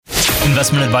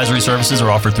Investment advisory services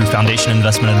are offered through Foundation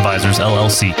Investment Advisors,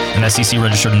 LLC, an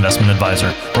SEC-registered investment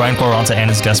advisor. Brian Quaranta and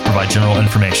his guests provide general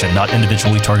information, not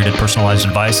individually targeted personalized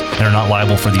advice, and are not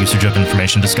liable for the usage of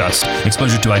information discussed.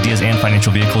 Exposure to ideas and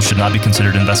financial vehicles should not be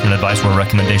considered investment advice or a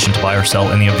recommendation to buy or sell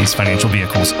any of these financial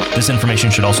vehicles. This information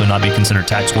should also not be considered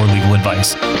tax or legal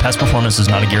advice. Past performance is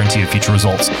not a guarantee of future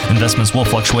results. Investments will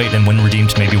fluctuate and when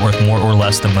redeemed may be worth more or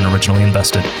less than when originally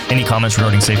invested. Any comments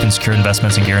regarding safe and secure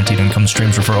investments and guaranteed income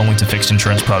streams refer only to fixed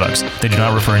insurance products. They do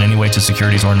not refer in any way to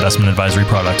securities or investment advisory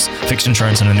products. Fixed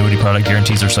insurance and annuity product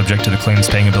guarantees are subject to the claims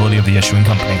paying ability of the issuing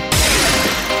company.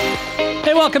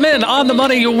 Hey, welcome in On the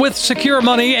Money with Secure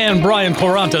Money and Brian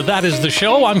Quaranta. That is the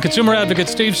show. I'm consumer advocate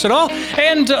Steve Siddall.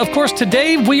 And, of course,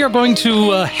 today we are going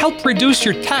to help reduce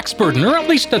your tax burden, or at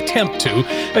least attempt to,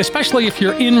 especially if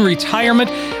you're in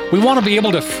retirement. We want to be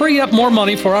able to free up more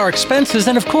money for our expenses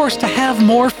and, of course, to have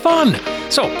more fun.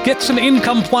 So get some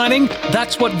income planning.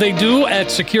 That's what they do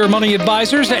at Secure Money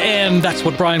Advisors, and that's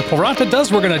what Brian Quaranta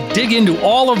does. We're going to dig into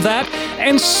all of that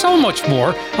and so much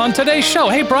more on today's show.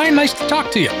 Hey, Brian, nice to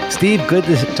talk to you. Steve, good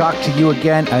to talk to you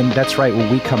again. And that's right,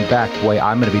 when we come back, boy,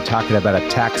 I'm going to be talking about a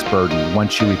tax burden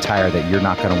once you retire that you're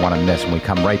not going to want to miss when we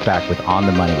come right back with On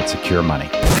the Money with Secure Money.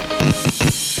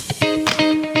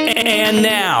 And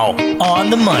now, On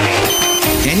the Money.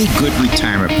 Any good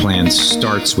retirement plan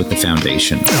starts with the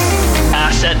foundation.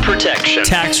 Asset protection,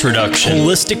 tax reduction,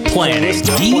 holistic planning.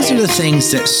 These are the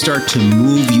things that start to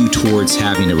move you towards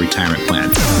having a retirement plan.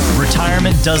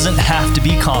 Retirement doesn't have to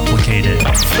be complicated.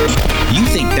 You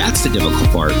think that's the difficult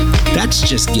part. That's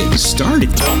just getting started.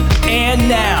 And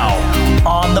now,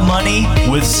 On the Money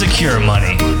with Secure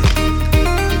Money.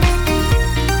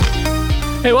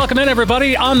 Hey, welcome in,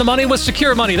 everybody. On the Money with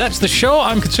Secure Money. That's the show.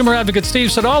 I'm consumer advocate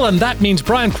Steve Siddall, and that means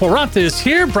Brian Quaranta is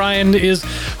here. Brian is,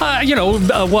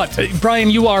 Brian,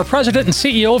 you are president and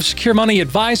CEO of Secure Money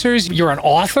Advisors. You're an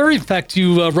author. In fact,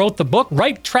 you wrote the book,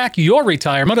 Right Track Your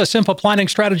Retirement, a simple planning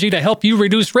strategy to help you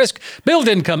reduce risk, build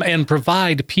income, and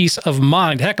provide peace of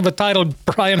mind. Heck of a title,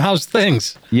 Brian. How's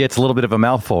things? Yeah, it's a little bit of a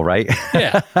mouthful, right?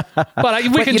 Yeah. But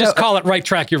we can just call it Right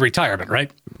Track Your Retirement, right?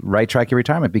 Right Track Your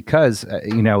Retirement, because,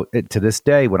 to this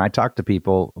day, when I talk to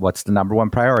people, what's the number one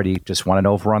priority? Just want to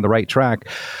know if we're on the right track.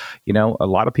 A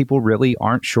lot of people really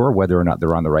aren't sure whether or not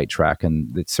they're on the right track.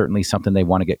 And it's certainly something they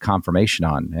want to get confirmation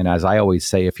on. And as I always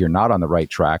say, if you're not on the right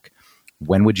track,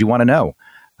 when would you want to know?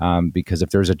 Because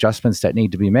if there's adjustments that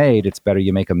need to be made, it's better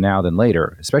you make them now than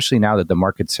later, especially now that the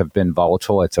markets have been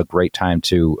volatile. It's a great time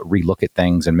to relook at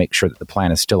things and make sure that the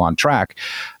plan is still on track.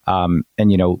 One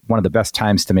of the best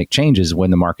times to make changes is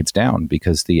when the market's down,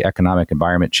 because the economic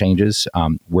environment changes,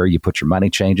 where you put your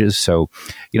money changes. So,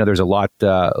 there's a lot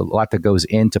that goes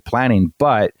into planning,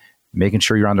 but making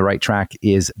sure you're on the right track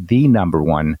is the number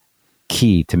one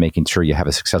key to making sure you have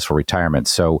a successful retirement.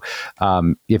 So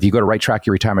if you go to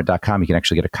righttrackyourretirement.com, you can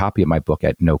actually get a copy of my book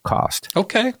at no cost.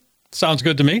 Okay. Sounds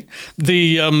good to me.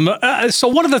 So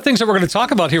one of the things that we're going to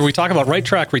talk about here, we talk about Right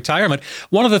Track Retirement.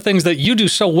 One of the things that you do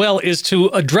so well is to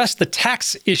address the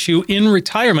tax issue in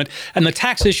retirement. And the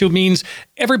tax issue means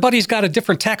everybody's got a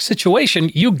different tax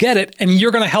situation. You get it, and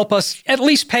you're going to help us at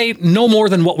least pay no more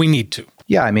than what we need to.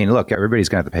 Yeah, look, everybody's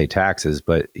going to have to pay taxes,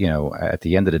 but, at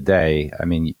the end of the day,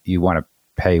 you want to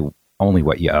pay only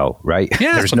what you owe, right?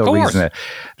 Yes,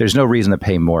 there's no reason to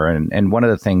pay more. And one of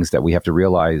the things that we have to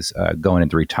realize going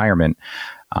into retirement,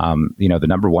 the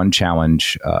number one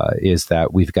challenge is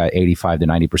that we've got 85 to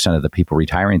 90% of the people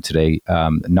retiring today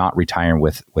not retiring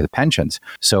with pensions.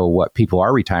 So what people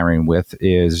are retiring with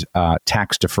is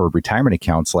tax-deferred retirement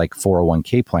accounts like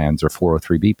 401k plans or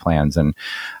 403b plans. And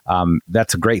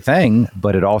that's a great thing,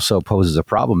 but it also poses a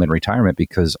problem in retirement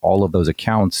because all of those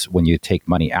accounts, when you take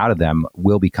money out of them,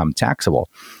 will become taxable.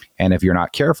 And if you're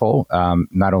not careful,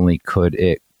 not only could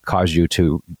it cause you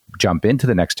to jump into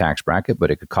the next tax bracket,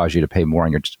 but it could cause you to pay more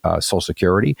on your Social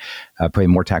Security, pay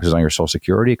more taxes on your Social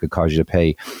Security. It could cause you to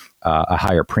pay a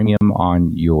higher premium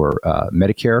on your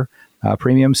Medicare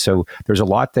premium. So there's a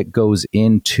lot that goes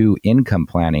into income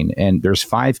planning. And there's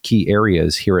 5 key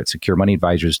areas here at Secure Money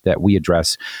Advisors that we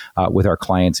address with our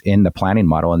clients in the planning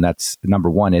model. And that's number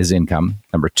 1 is income.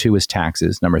 Number 2 is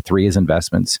taxes. Number 3 is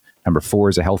investments. Number 4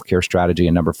 is a healthcare strategy.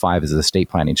 And number 5 is a estate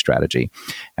planning strategy.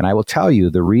 And I will tell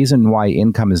you, the reason why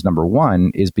income is number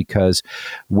 1 is because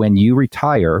when you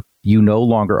retire, you no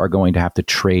longer are going to have to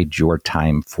trade your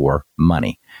time for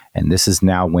money. And this is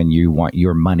now when you want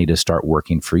your money to start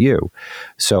working for you.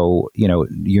 So,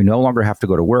 you no longer have to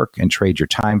go to work and trade your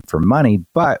time for money,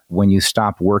 but when you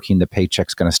stop working, the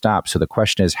paycheck's going to stop. So the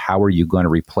question is, how are you going to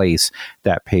replace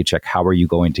that paycheck? How are you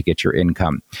going to get your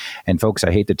income? And folks,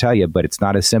 I hate to tell you, but it's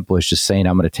not as simple as just saying,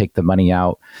 I'm going to take the money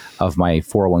out of my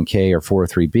 401k or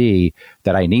 403b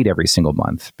that I need every single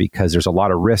month, because there's a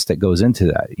lot of risk that goes into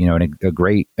that. And a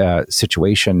great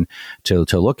situation to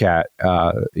look at,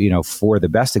 for the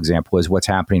best example is what's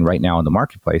happening right now in the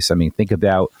marketplace. I mean, think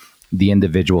about the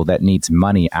individual that needs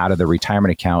money out of the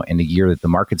retirement account in a year that the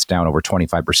market's down over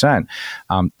 25%.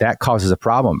 That causes a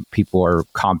problem. People are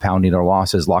compounding their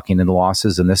losses, locking in the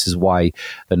losses. And this is why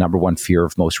the number one fear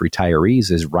of most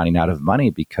retirees is running out of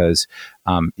money, because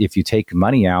if you take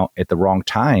money out at the wrong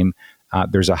time,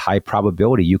 there's a high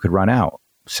probability you could run out.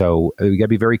 So we got to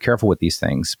be very careful with these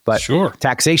things. But sure,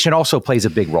 taxation also plays a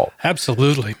big role.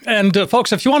 Absolutely. And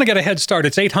folks, if you want to get a head start,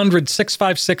 it's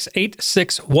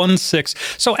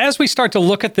 800-656-8616. So as we start to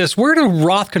look at this, where do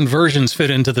Roth conversions fit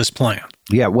into this plan?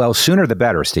 Yeah, well, sooner the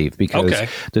better, Steve, because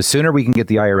the sooner we can get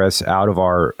the IRS out of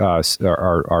our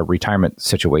retirement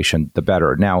situation, the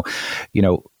better. Now,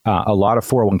 a lot of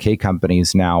 401k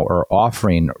companies now are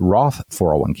offering Roth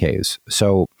 401ks.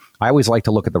 So I always like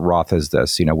to look at the Roth as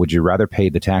this, would you rather pay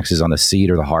the taxes on the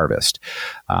seed or the harvest?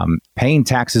 Paying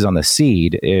taxes on the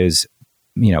seed is,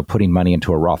 putting money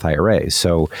into a Roth IRA.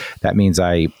 So that means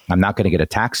I'm not going to get a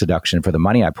tax deduction for the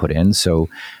money I put in. So,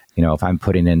 if I'm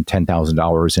putting in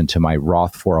 $10,000 into my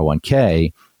Roth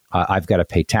 401k, I've got to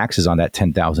pay taxes on that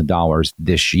 $10,000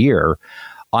 this year.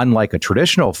 Unlike a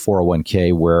traditional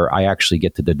 401k where I actually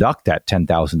get to deduct that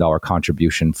 $10,000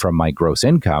 contribution from my gross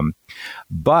income.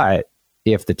 But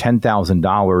if the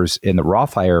 $10,000 in the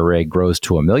Roth IRA grows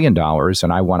to $1 million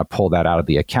and I want to pull that out of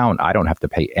the account, I don't have to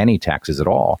pay any taxes at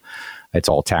all. It's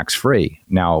all tax-free.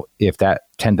 Now, if that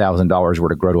 $10,000 were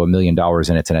to grow to $1 million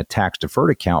and it's in a tax-deferred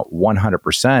account,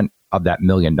 100% of that $1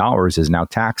 million is now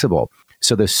taxable.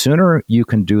 So the sooner you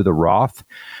can do the Roth,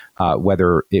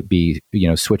 whether it be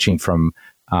switching from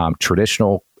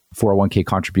traditional 401k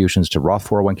contributions to Roth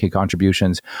 401k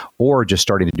contributions, or just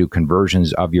starting to do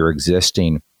conversions of your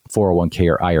existing 401k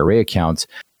or IRA accounts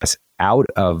out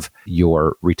of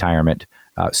your retirement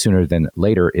sooner than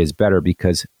later is better,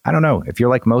 because I don't know, if you're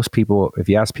like most people, if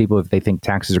you ask people if they think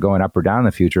taxes are going up or down in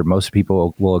the future, most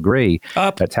people will agree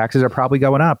that taxes are probably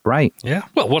going up, right? Yeah.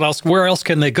 Well, where else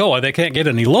can they go? They can't get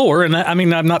any lower. And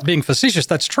I'm not being facetious.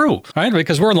 That's true, right?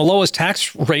 Because we're in the lowest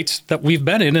tax rates that we've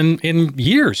been in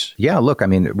years. Yeah. Look,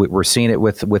 we're seeing it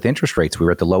with interest rates. We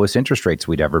were at the lowest interest rates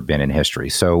we'd ever been in history.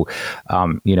 So,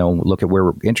 look at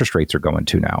where interest rates are going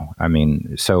to now.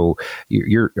 So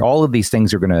you're all of these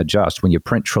things are going to adjust. When you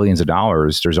print trillions of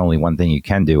dollars, there's only one thing you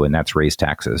can do, and that's raise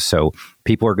taxes. So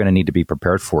people are going to need to be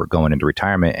prepared for it going into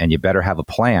retirement, and you better have a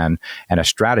plan and a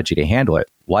strategy to handle it,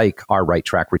 like our Right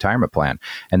Track retirement plan.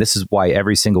 And this is why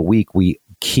every single week we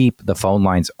keep the phone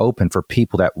lines open for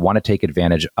people that want to take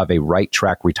advantage of a Right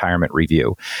Track retirement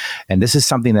review. And this is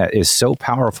something that is so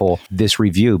powerful, this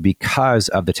review, because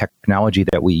of the technology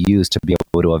that we use to be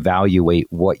able to evaluate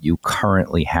what you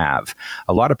currently have.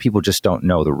 A lot of people just don't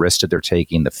know the risk that they're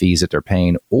taking, the fees that they're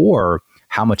paying, or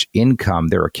how much income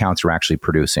their accounts are actually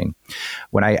producing.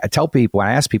 When I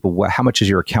ask people, how much is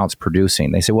your accounts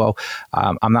producing? They say, well,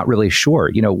 I'm not really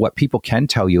sure. What people can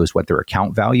tell you is what their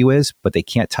account value is, but they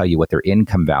can't tell you what their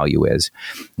income value is.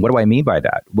 What do I mean by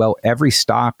that? Well, every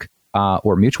stock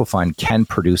or mutual fund can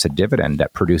produce a dividend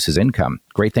that produces income.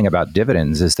 Great thing about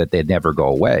dividends is that they never go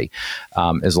away.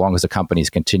 As long as the companies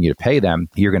continue to pay them,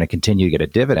 you're going to continue to get a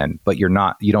dividend, but you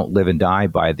don't live and die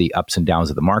by the ups and downs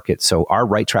of the market. So our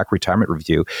Right Track retirement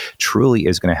review truly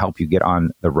is going to help you get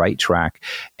on the right track,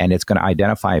 and it's going to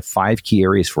identify 5 key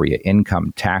areas for you: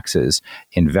 income, taxes,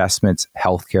 investments,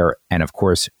 healthcare, and of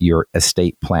course, your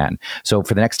estate plan. So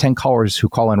for the next 10 callers who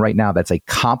call in right now, that's a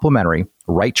complimentary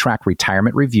Right Track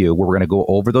retirement review, where we're going to go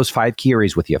over those 5 key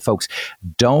areas with you. Folks,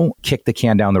 don't kick the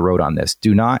can down the road on this.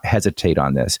 Do not hesitate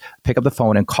on this. Pick up the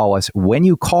phone and call us. When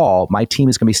you call, my team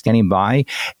is going to be standing by,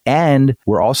 and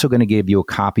we're also going to give you a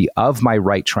copy of my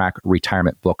Right Track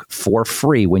retirement book for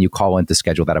free when you call in to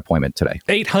schedule that appointment today.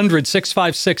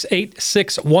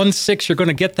 800-656-8616. You're going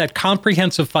to get that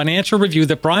comprehensive financial review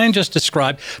that Brian just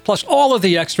described, plus all of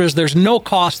the extras. There's no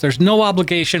cost. There's no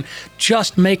obligation.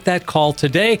 Just make that call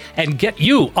today and get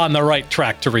you on the right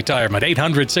track to retirement.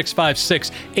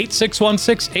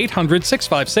 800-656-8616,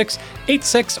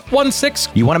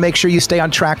 800-656-8616. You want to make sure you stay on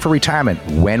track for retirement.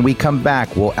 When we come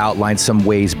back, we'll outline some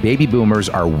ways baby boomers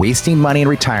are wasting money in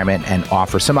retirement and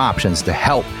offer some options to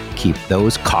help keep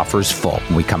those coffers full.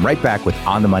 We come right back with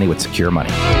On the Money with Secure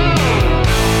Money.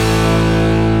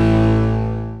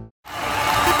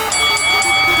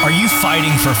 Are you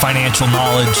fighting for financial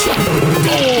knowledge?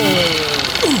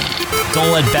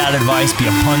 Don't let bad advice be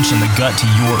a punch in the gut to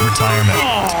your retirement.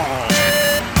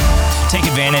 Take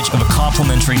advantage of a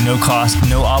complimentary, no-cost,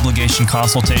 no-obligation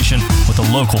consultation with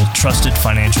a local, trusted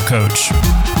financial coach.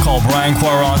 Call Brian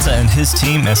Quaranta and his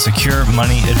team at Secure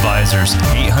Money Advisors,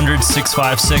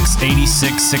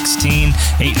 800-656-8616,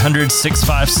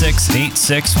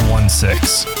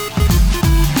 800-656-8616.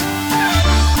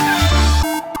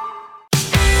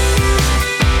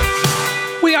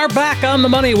 We are back on the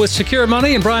money with Secure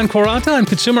Money and Brian Quaranta. I'm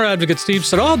consumer advocate Steve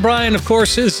Siddall. Brian, of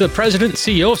course, is the president and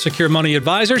CEO of Secure Money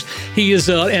Advisors. He is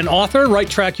an author, Right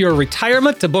Track Your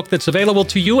Retirement, a book that's available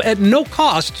to you at no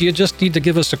cost. You just need to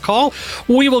give us a call.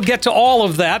 We will get to all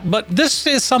of that, but this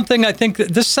is something I think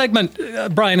this segment,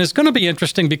 Brian, is going to be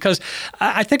interesting because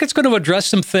I think it's going to address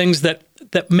some things that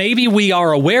maybe we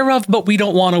are aware of, but we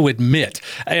don't want to admit.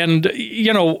 And,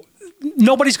 you know,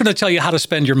 nobody's going to tell you how to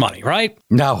spend your money, right?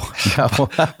 No.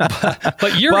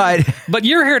 But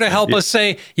you're here to help us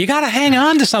say, you got to hang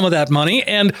on to some of that money.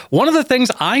 And one of the things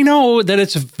I know that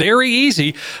it's very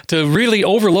easy to really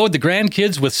overload the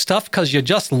grandkids with stuff because you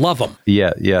just love them.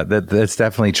 Yeah, that's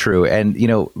definitely true. And, you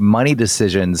know, money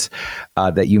decisions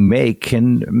that you make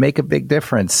can make a big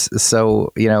difference.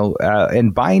 So, you know,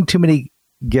 and buying too many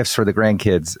gifts for the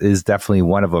grandkids is definitely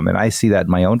one of them. And I see that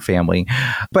in my own family.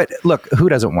 But look, who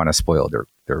doesn't want to spoil their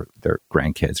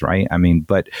grandkids, right? I mean,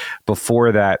 but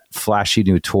before that flashy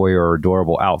new toy or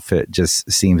adorable outfit just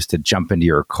seems to jump into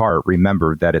your cart,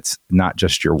 remember that it's not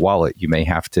just your wallet. You may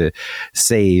have to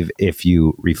save if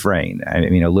you refrain. I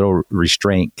mean, a little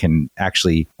restraint can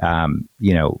actually,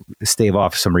 stave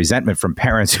off some resentment from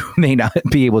parents who may not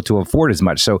be able to afford as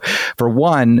much. So for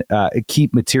one,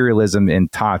 keep materialism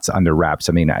and tots under wraps.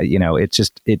 I mean,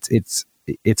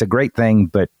 it's a great thing,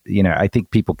 but, you know, I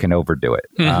think people can overdo it.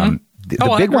 Mm-hmm.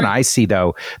 The big one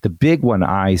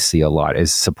I see a lot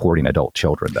is supporting adult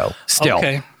children, though. Still.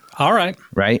 Okay. All right.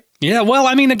 Right? Yeah. Well,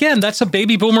 I mean, again, that's a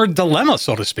baby boomer dilemma,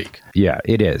 so to speak. Yeah,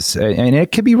 it is. And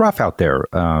it can be rough out there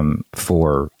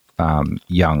for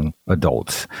young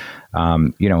adults.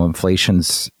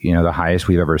 Inflation's, the highest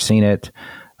we've ever seen it.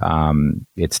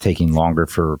 It's taking longer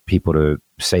for people to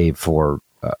save for,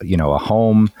 a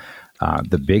home.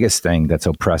 The biggest thing that's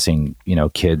oppressing,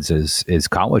 kids is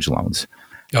college loans.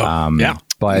 Yeah.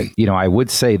 But, I would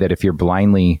say that if you're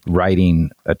blindly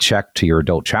writing a check to your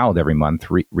adult child every month,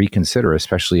 reconsider,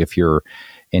 especially if you're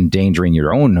endangering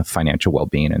your own financial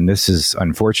well-being. And this is,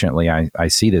 unfortunately, I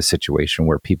see this situation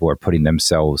where people are putting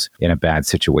themselves in a bad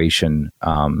situation,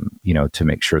 to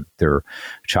make sure that their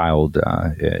child,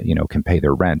 can pay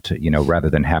their rent, rather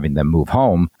than having them move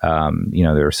home.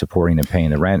 They're supporting and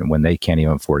paying the rent when they can't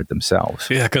even afford it themselves.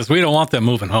 Yeah, because we don't want them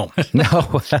moving home.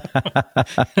 No.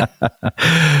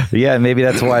 Yeah, maybe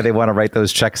that's why they want to write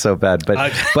those checks so bad. But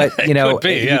you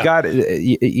got,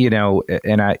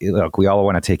 and look, we all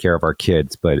want to take care of our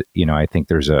kids. But, I think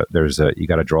you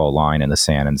got to draw a line in the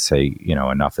sand and say,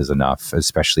 enough is enough,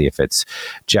 especially if it's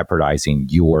jeopardizing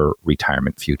your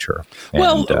retirement future.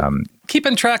 Well,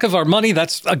 keeping track of our money,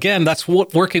 that's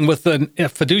what working with a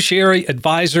fiduciary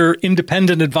advisor,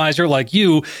 independent advisor like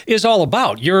you is all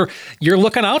about. You're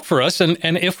looking out for us. And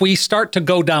if we start to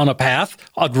go down a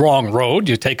wrong road,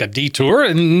 you take a detour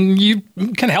and you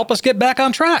can help us get back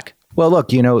on track. Well, look,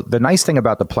 the nice thing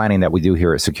about the planning that we do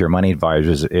here at Secure Money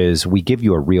Advisors is we give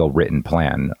you a real written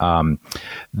plan.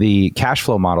 The cash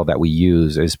flow model that we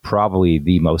use is probably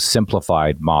the most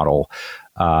simplified model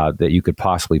that you could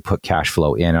possibly put cash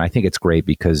flow in. And I think it's great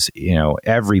because,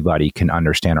 everybody can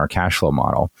understand our cash flow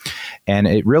model. And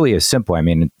it really is simple. I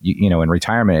mean, in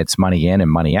retirement, it's money in and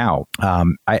money out.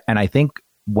 I think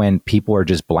when people are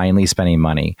just blindly spending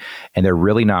money and they're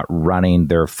really not running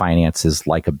their finances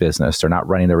like a business, they're not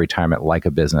running their retirement like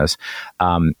a business.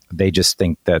 They just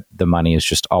think that the money is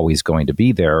just always going to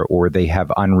be there, or they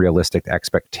have unrealistic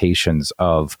expectations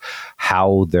of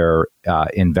how their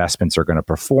investments are going to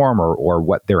perform or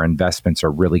what their investments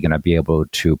are really going to be able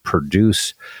to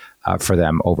produce for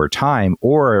them over time,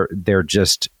 or they're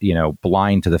just,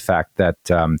 blind to the fact that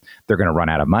they're going to run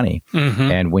out of money. Mm-hmm.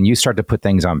 And when you start to put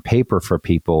things on paper for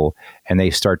people and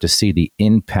they start to see the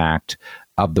impact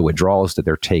of the withdrawals that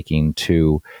they're taking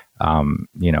to,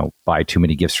 buy too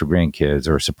many gifts for grandkids,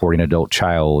 or supporting an adult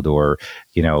child, or,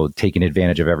 taking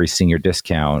advantage of every senior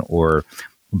discount, or,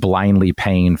 blindly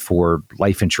paying for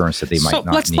life insurance that they might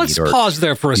not need. Let's pause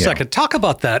there for a second. Talk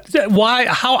about that. Why?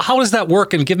 How does that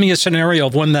work? And give me a scenario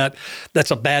of when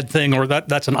that's a bad thing or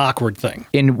that's an awkward thing.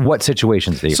 In what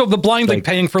situations, Steve? So the blindly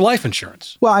paying for life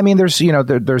insurance. Well, I mean,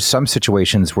 there's some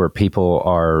situations where people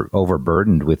are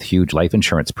overburdened with huge life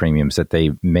insurance premiums that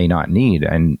they may not need.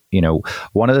 And,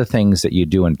 one of the things that you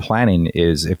do in planning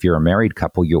is if you're a married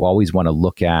couple, you always want to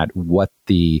look at what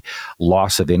the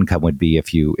loss of income would be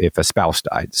if a spouse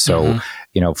died. So,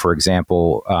 for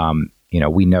example,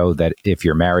 we know that if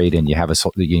you're married and you have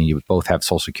you both have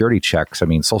Social Security checks, I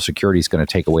mean, Social Security is going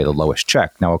to take away the lowest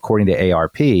check. Now, according to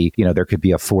ARP, there could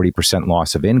be a 40%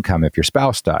 loss of income if your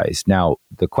spouse dies. Now,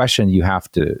 the question you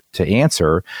have to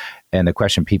answer, and the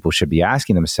question people should be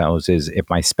asking themselves is, if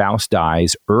my spouse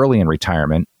dies early in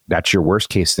retirement, that's your worst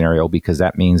case scenario, because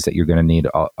that means that you're going to need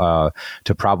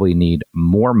to probably need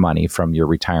more money from your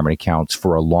retirement accounts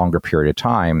for a longer period of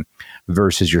time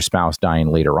versus your spouse dying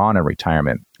later on in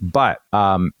retirement. But,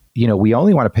 we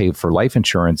only want to pay for life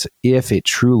insurance if it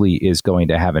truly is going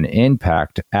to have an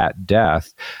impact at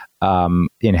death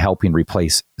in helping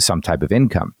replace some type of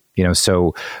income.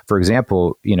 So for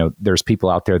example, there's people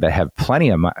out there that have plenty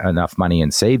of enough money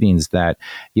in savings that,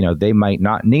 they might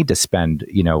not need to spend,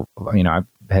 I've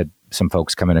had some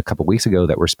folks come in a couple of weeks ago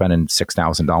that were spending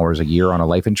 $6,000 a year on a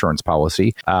life insurance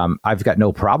policy. I've got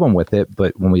no problem with it,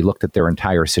 but when we looked at their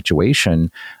entire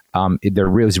situation, there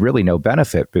was really no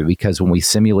benefit, because when we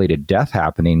simulated death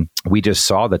happening, we just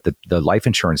saw that the life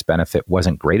insurance benefit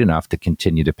wasn't great enough to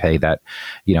continue to pay that,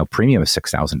 premium of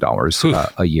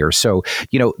 $6,000 a year. So,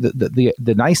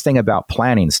 the nice thing about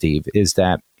planning, Steve, is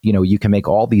that you can make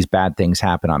all these bad things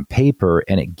happen on paper,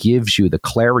 and it gives you the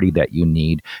clarity that you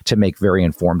need to make very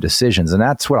informed decisions. And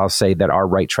that's what I'll say that our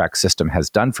Right Track system has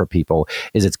done for people,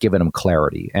 is it's given them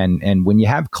clarity. And when you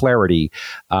have clarity,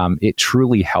 it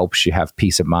truly helps you have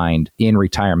peace of mind in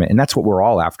retirement. And that's what we're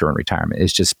all after in retirement,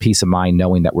 is just peace of mind,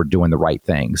 knowing that we're doing the right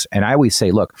things. And I always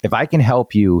say, look, if I can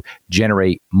help you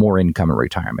generate more income in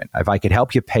retirement, if I could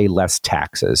help you pay less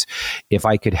taxes, if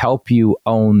I could help you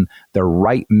own the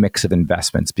right mix of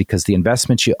investments, because the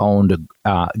investments you own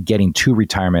getting to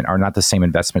retirement are not the same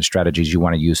investment strategies you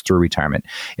want to use through retirement.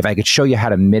 If I could show you how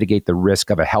to mitigate the risk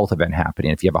of a health event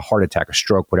happening, if you have a heart attack, a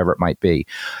stroke, whatever it might be,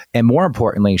 and more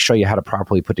importantly, show you how to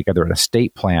properly put together an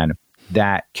estate plan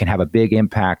that can have a big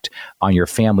impact on your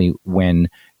family when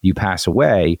you pass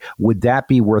away, would that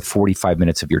be worth 45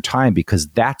 minutes of your time? Because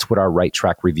that's what our Right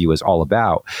Track review is all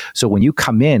about. So when you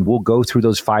come in, we'll go through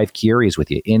those 5 key areas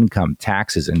with you: income,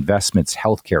 taxes, investments,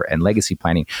 healthcare, and legacy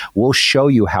planning. We'll show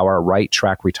you how our Right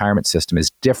Track retirement system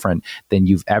is different than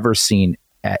you've ever seen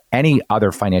at any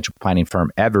other financial planning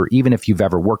firm ever, even if you've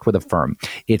ever worked with a firm.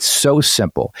 It's so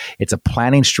simple. It's a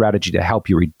planning strategy to help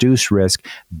you reduce risk,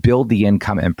 build the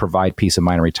income, and provide peace of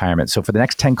mind in retirement. So for the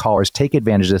next 10 callers, take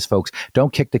advantage of this, folks.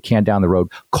 Don't kick the can down the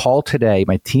road. Call today.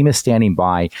 My team is standing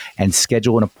by, and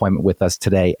schedule an appointment with us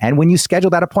today. And when you schedule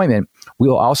that appointment, we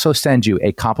will also send you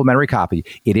a complimentary copy.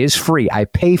 It is free. I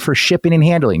pay for shipping and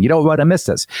handling. You don't want to miss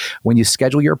this. When you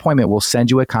schedule your appointment, we'll send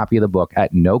you a copy of the book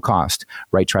at no cost.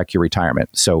 Right Track Your Retirement.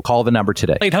 So call the number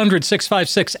today.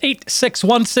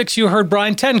 800-656-8616. You heard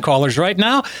Brian. 10 callers right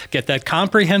now. Get that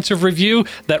comprehensive review,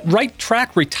 that Right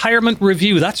Track retirement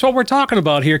review. That's what we're talking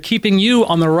about here, keeping you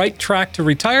on the right track to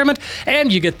retirement.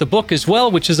 And you get the book as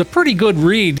well, which is a pretty good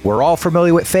read. We're all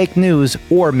familiar with fake news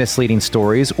or misleading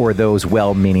stories, or those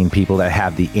well-meaning people that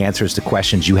have the answers to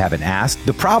questions you haven't asked.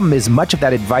 The problem is much of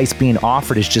that advice being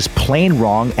offered is just plain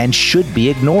wrong and should be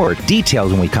ignored.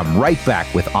 Details when we come right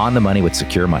back with On the Money with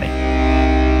Secure Money.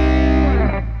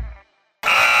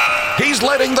 He's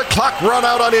letting the clock run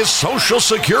out on his Social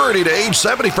Security to age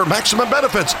 70 for maximum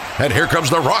benefits. And here comes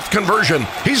the Roth conversion.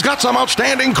 He's got some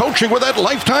outstanding coaching with that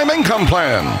lifetime income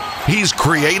plan. He's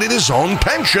created his own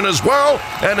pension as well,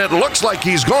 and it looks like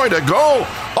he's going to go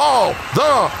all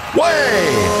the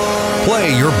way.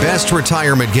 Play your best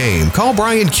retirement game. Call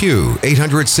Brian Q,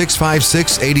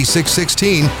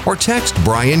 800-656-8616, or text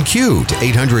Brian Q to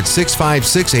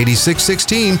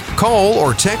 800-656-8616. Call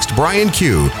or text Brian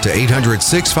Q to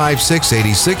 800-656-8616.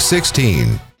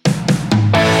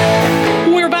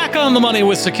 We're back on the money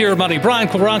with Secure Money. Brian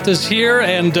Quaranta's here,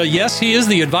 and yes, he is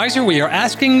the advisor. We are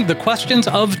asking the questions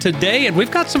of today, and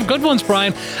we've got some good ones,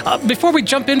 Brian. Before we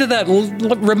jump into that,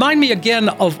 remind me again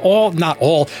of not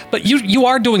all, but you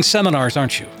are doing seminars,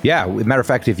 aren't you? Yeah. As a matter of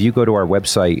fact, if you go to our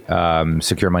website,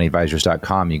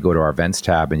 securemoneyadvisors.com, you go to our events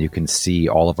tab, and you can see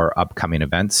all of our upcoming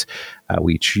events.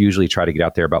 We usually try to get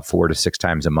out there about 4 to 6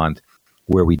 times a month,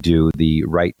 where we do the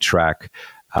Right Track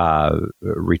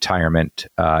retirement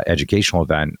educational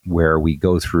event, where we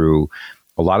go through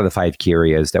a lot of the 5 key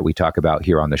areas that we talk about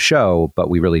here on the show, but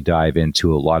we really dive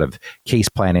into a lot of case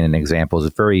planning and examples.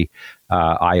 It's very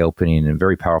eye-opening and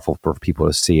very powerful for people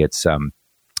to see. It's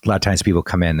a lot of times people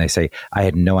come in, they say, I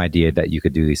had no idea that you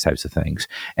could do these types of things.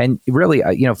 And really,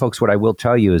 folks, what I will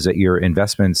tell you is that your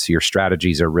investments, your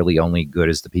strategies are really only good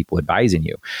as the people advising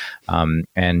you.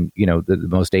 And the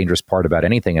most dangerous part about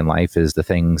anything in life is the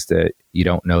things that you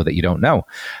don't know that you don't know.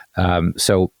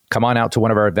 So come on out to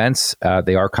one of our events.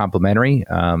 They are complimentary.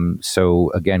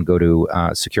 So again, go to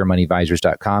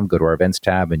securemoneyadvisors.com, go to our events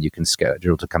tab, and you can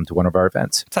schedule to come to one of our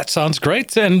events. That sounds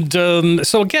great. And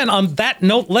so again, on that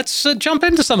note, let's jump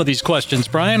into some of these questions,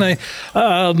 Brian.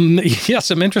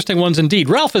 Some interesting ones indeed.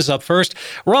 Ralph is up first.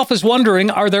 Ralph is wondering,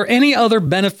 are there any other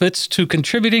benefits to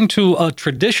contributing to a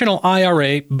traditional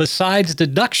IRA besides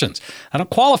deductions? I don't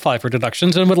qualify for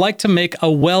deductions and would like to make a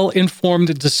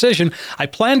well-informed decision. I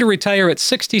plan to retire at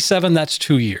 67. That's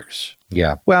 2 years.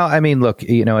 Yeah. Well, I mean, look,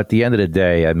 at the end of the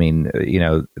day, I mean,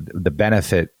 the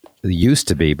benefit used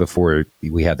to be before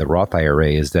we had the Roth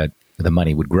IRA is that the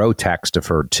money would grow tax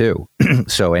deferred too.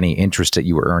 So any interest that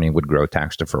you were earning would grow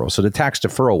tax deferral. So the tax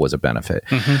deferral was a benefit.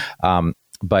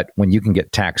 But when you can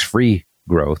get tax-free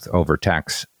growth over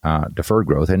tax deferred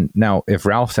growth, and now if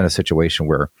Ralph's in a situation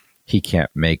where he can't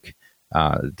make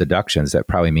deductions, that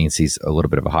probably means he's a little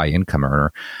bit of a high income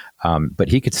earner. But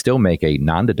he could still make a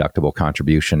non-deductible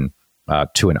contribution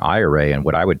to an IRA. And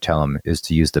what I would tell him is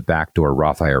to use the backdoor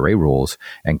Roth IRA rules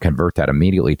and convert that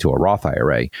immediately to a Roth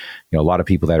IRA. A lot of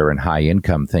people that are in high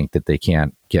income think that they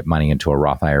can't get money into a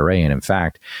Roth IRA. And in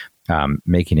fact,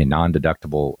 making a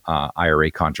non-deductible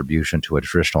IRA contribution to a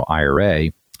traditional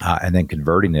IRA and then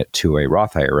converting it to a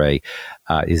Roth IRA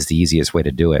is the easiest way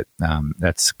to do it.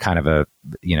 That's kind of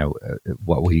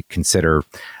what we consider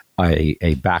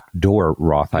a backdoor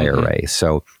Roth IRA.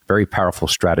 So very powerful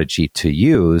strategy to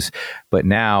use, but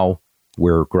now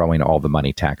we're growing all the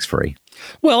money tax-free.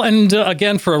 Well, and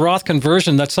again, for a Roth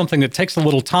conversion, that's something that takes a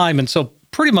little time. And so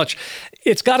pretty much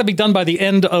it's got to be done by the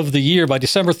end of the year, by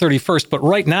December 31st. But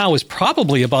right now is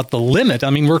probably about the limit. I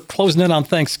mean, we're closing in on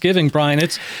Thanksgiving, Brian.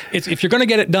 It's if you're going to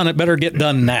get it done, it better get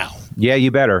done now. Yeah,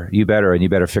 you better, and you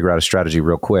better figure out a strategy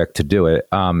real quick to do it.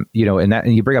 And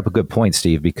you bring up a good point,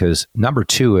 Steve, because number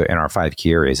 2 in our 5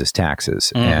 key areas is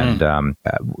taxes. And,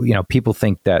 people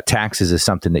think that taxes is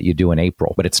something that you do in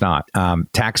April, but it's not.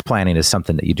 Tax planning is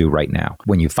something that you do right now.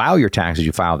 When you file your taxes,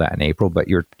 you file that in April, but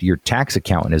your tax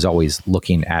accountant is always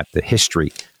looking at the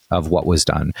history of what was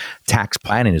done. Tax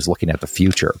planning is looking at the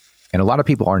future. And a lot of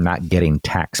people are not getting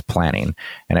tax planning.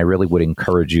 And I really would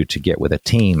encourage you to get with a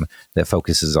team that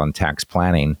focuses on tax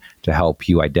planning to help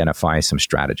you identify some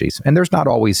strategies. And there's not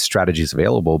always strategies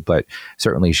available, but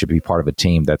certainly you should be part of a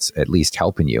team that's at least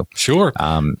helping you. Sure.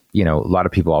 A lot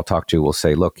of people I'll talk to will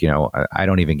say, look, I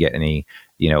don't even get any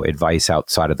advice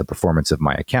outside of the performance of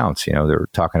my accounts. They're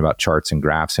talking about charts and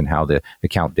graphs and how the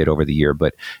account did over the year.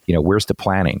 But, where's the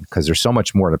planning? Because there's so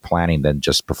much more to planning than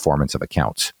just performance of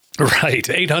accounts. Right.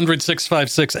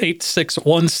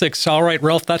 800-656-8616. All right,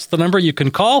 Ralph, that's the number you can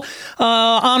call.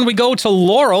 On we go to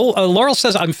Laurel. Laurel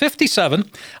says, I'm 57,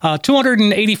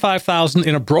 $285,000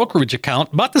 in a brokerage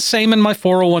account, about the same in my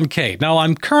 401k. Now,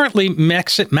 I'm currently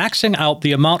maxing out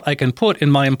the amount I can put in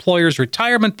my employer's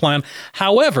retirement plan.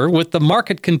 However, with the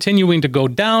market continuing to go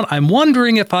down, I'm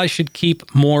wondering if I should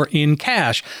keep more in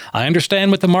cash. I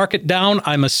understand with the market down,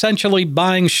 I'm essentially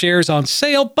buying shares on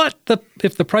sale, but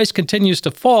if the price continues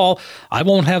to fall, I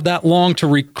won't have that long to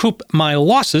recoup my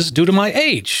losses due to my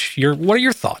age. What are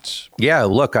your thoughts? Yeah,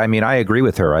 look, I mean, I agree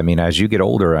with her. I mean, as you get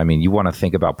older, I mean, you want to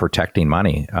think about protecting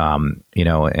money,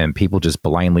 and people just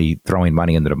blindly throwing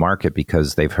money into the market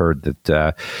because they've heard that,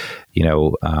 that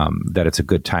it's a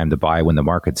good time to buy when the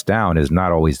market's down is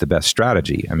not always the best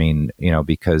strategy. I mean,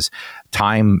 because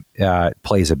time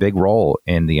plays a big role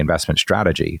in the investment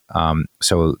strategy.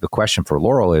 So the question for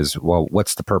Laurel is, well,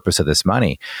 what's the purpose of this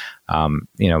money?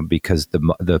 Because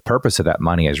the purpose of that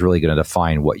money is really going to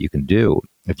define what you can do.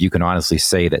 If you can honestly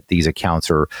say that these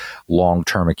accounts are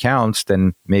long-term accounts,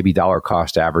 then maybe dollar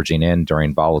cost averaging in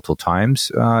during volatile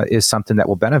times is something that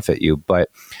will benefit you. But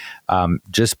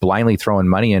just blindly throwing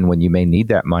money in when you may need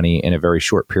that money in a very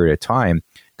short period of time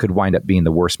could wind up being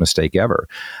the worst mistake ever.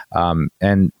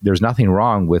 And there's nothing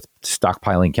wrong with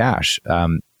stockpiling cash. A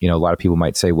lot of people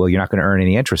might say, well, you're not going to earn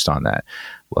any interest on that.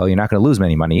 Well, you're not going to lose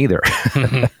any money either.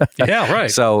 Yeah,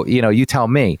 right. So, you tell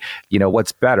me,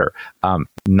 what's better,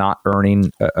 not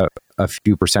earning a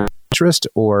few percent interest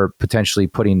or potentially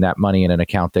putting that money in an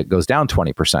account that goes down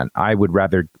 20%. I would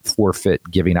rather forfeit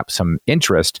giving up some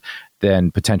interest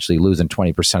than potentially losing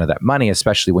 20% of that money,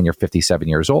 especially when you're 57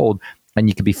 years old and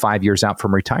you could be 5 years out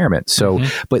from retirement. So,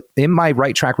 but in my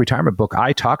Right Track Retirement book,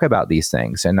 I talk about these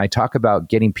things, and I talk about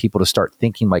getting people to start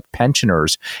thinking like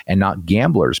pensioners and not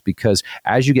gamblers, because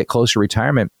as you get closer to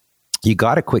retirement, you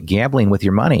got to quit gambling with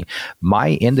your money. My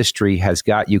industry has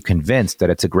got you convinced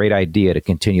that it's a great idea to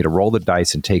continue to roll the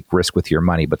dice and take risk with your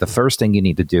money. But the first thing you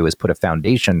need to do is put a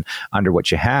foundation under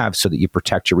what you have so that you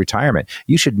protect your retirement.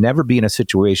 You should never be in a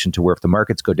situation to where if the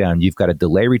markets go down, you've got to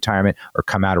delay retirement or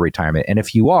come out of retirement. And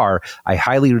if you are, I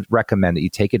highly recommend that you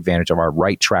take advantage of our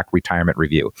Right Track Retirement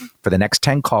Review. For the next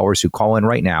 10 callers who call in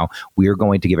right now, we are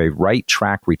going to give a Right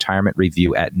Track Retirement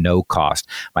Review at no cost.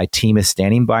 My team is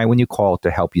standing by when you call to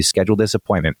help you schedule this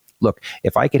appointment. Look,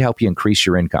 if I could help you increase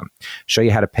your income, show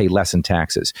you how to pay less in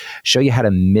taxes, show you how to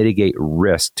mitigate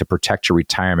risk to protect your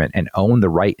retirement and own the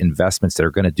right investments that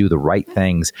are going to do the right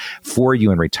things for you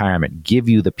in retirement, give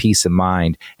you the peace of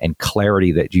mind and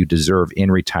clarity that you deserve in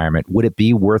retirement, would it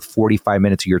be worth 45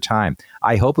 minutes of your time?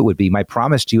 I hope it would be. My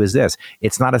promise to you is this: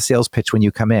 it's not a sales pitch when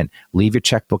you come in. Leave your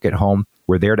checkbook at home.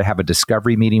 We're there to have a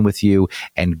discovery meeting with you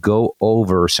and go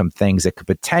over some things that could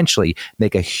potentially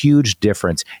make a huge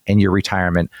difference in your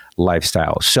retirement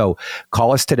lifestyle. So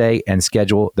call us today and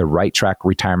schedule the Right Track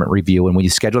Retirement Review. And when you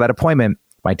schedule that appointment,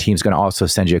 my team's going to also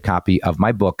send you a copy of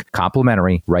my book,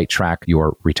 complimentary, Right Track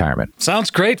Your Retirement. Sounds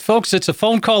great, folks. It's a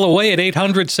phone call away at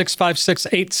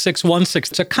 800-656-8616.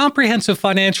 It's a comprehensive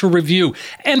financial review,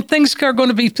 and things are going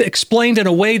to be explained in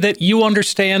a way that you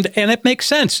understand and it makes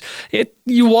sense.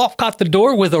 You walk out the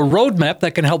door with a roadmap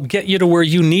that can help get you to where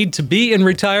you need to be in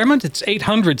retirement. It's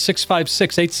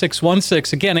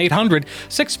 800-656-8616. Again,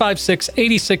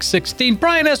 800-656-8616.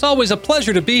 Brian, as always, a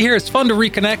pleasure to be here. It's fun to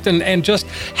reconnect and just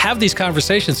have these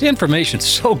conversations. The information's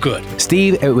so good.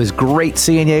 Steve, it was great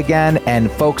seeing you again.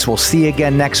 And folks, we'll see you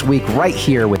again next week right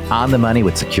here with On the Money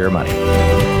with Secure Money.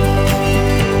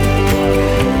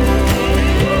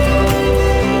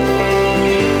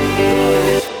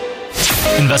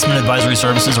 Investment advisory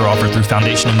services are offered through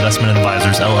Foundation Investment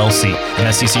Advisors, LLC, an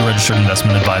SEC-registered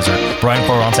investment advisor. Brian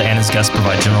Quaranta and his guests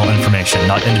provide general information,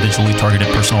 not individually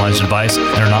targeted personalized advice,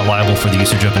 and are not liable for the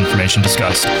usage of information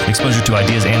discussed. Exposure to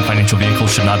ideas and financial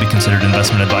vehicles should not be considered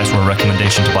investment advice or a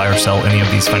recommendation to buy or sell any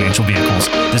of these financial vehicles.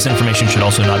 This information should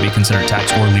also not be considered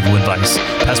tax or legal advice.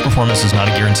 Past performance is not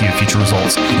a guarantee of future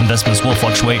results. Investments will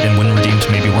fluctuate and when redeemed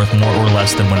may be worth more or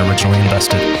less than when originally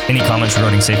invested. Any comments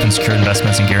regarding safe and secure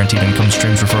investments and guaranteed income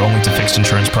streams refer only to fixed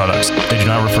insurance products. They do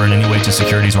not refer in any way to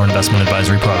securities or investment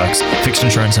advisory products. Fixed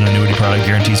insurance and annuity product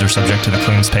guarantees are subject to the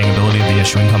claims paying ability of the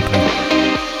issuing company.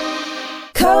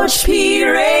 Coach P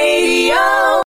Radio.